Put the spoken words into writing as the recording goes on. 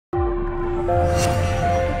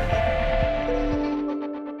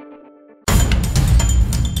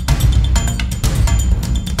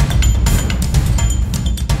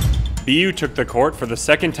BU took the court for the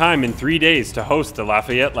second time in 3 days to host the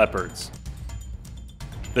Lafayette Leopards.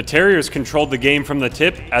 The Terriers controlled the game from the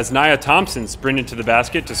tip as Nia Thompson sprinted to the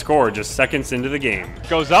basket to score just seconds into the game.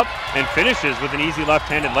 Goes up and finishes with an easy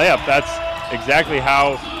left-handed layup. That's exactly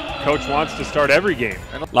how Coach wants to start every game.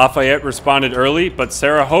 Lafayette responded early, but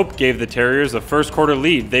Sarah Hope gave the Terriers a first quarter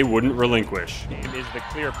lead they wouldn't relinquish. Game is the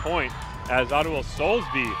clear point as Ottawa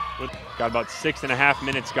Soulsby got about 6.5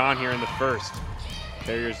 minutes gone here in the first.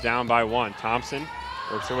 Terriers down by 1. Thompson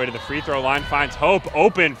works her way to the free throw line, finds Hope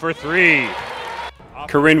open for 3.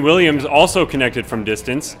 Corinne Williams also connected from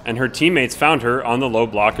distance, and her teammates found her on the low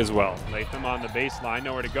block as well. Latham on the baseline,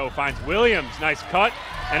 nowhere to go, finds Williams. Nice cut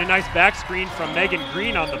and a nice back screen from Megan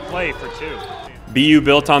Green on the play for 2. BU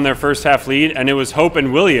built on their first half lead, and it was Hope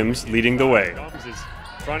and Williams leading the way. Williams is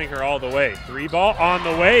fronting her all the way. 3 ball on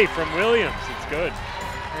the way from Williams. It's good.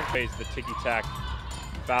 Face the ticky-tack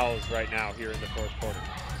fouls right now here in the third quarter.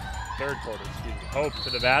 Hope to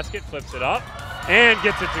the basket, flips it up, and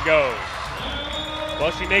gets it to go.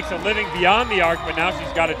 Well, she makes a living beyond the arc, but now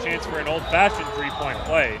she's got a chance for an old-fashioned three-point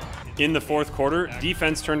play. In the fourth quarter,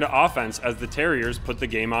 defense turned to offense as the Terriers put the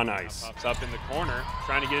game on ice. Pops up in the corner,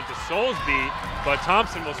 trying to get it to Soulsby, but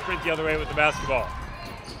Thompson will sprint the other way with the basketball.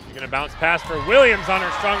 She's going to bounce pass for Williams on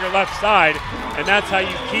her stronger left side, and that's how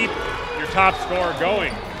you keep your top scorer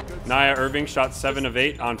going. Nia Irving shot 7 of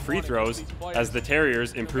 8 on free throws as the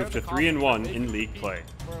Terriers improved to 3-1 in league play.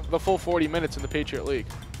 The full 40 minutes in the Patriot League.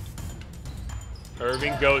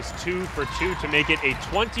 Irving goes 2 for 2 to make it a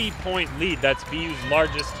 20-point lead. That's BU's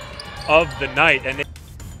largest of the night. And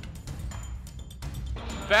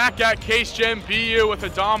back at Case Gym, BU with a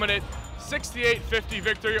dominant 68-50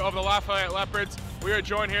 victory over the Lafayette Leopards. We are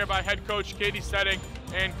joined here by head coach Katie Setting,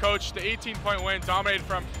 and coach, the 18-point win dominated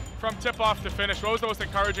from tip-off to finish. What was the most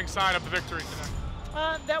encouraging sign of the victory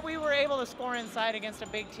tonight? That we were able to score inside against a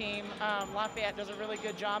big team. Lafayette does a really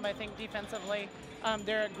good job, I think, defensively.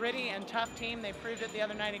 They're a gritty and tough team. They proved it the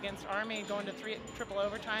other night against Army, going to triple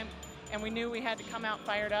overtime. And we knew we had to come out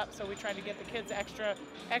fired up, so we tried to get the kids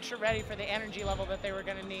extra ready for the energy level that they were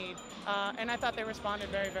going to need. And I thought they responded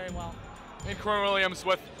very, very well. And Corinne Williams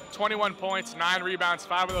with 21 points, 9 rebounds,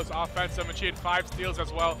 5 of those offensive, and she had 5 steals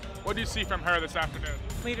as well. What do you see from her this afternoon?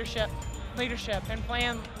 Leadership, and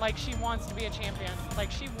playing like she wants to be a champion. Like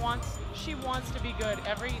she wants to be good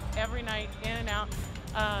every night, in and out.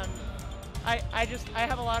 I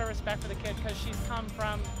have a lot of respect for the kid because she's come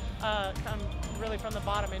really from the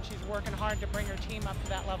bottom, and she's working hard to bring her team up to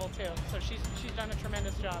that level too. So she's done a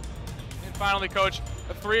tremendous job. And finally, coach,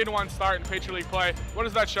 a 3-1 start in Patriot League play. What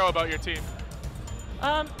does that show about your team?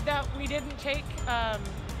 That we didn't take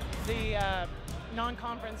the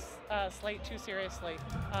non-conference slate too seriously.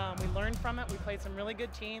 We learned from it. We played some really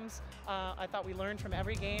good teams. I thought we learned from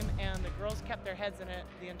every game, and the girls kept their heads in it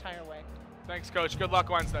the entire way. Thanks, coach. Good luck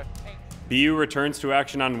Wednesday. Thanks. BU returns to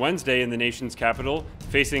action on Wednesday in the nation's capital,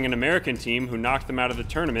 facing an American team who knocked them out of the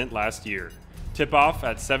tournament last year. Tip-off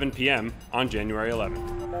at 7 p.m. on January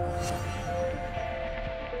 11th.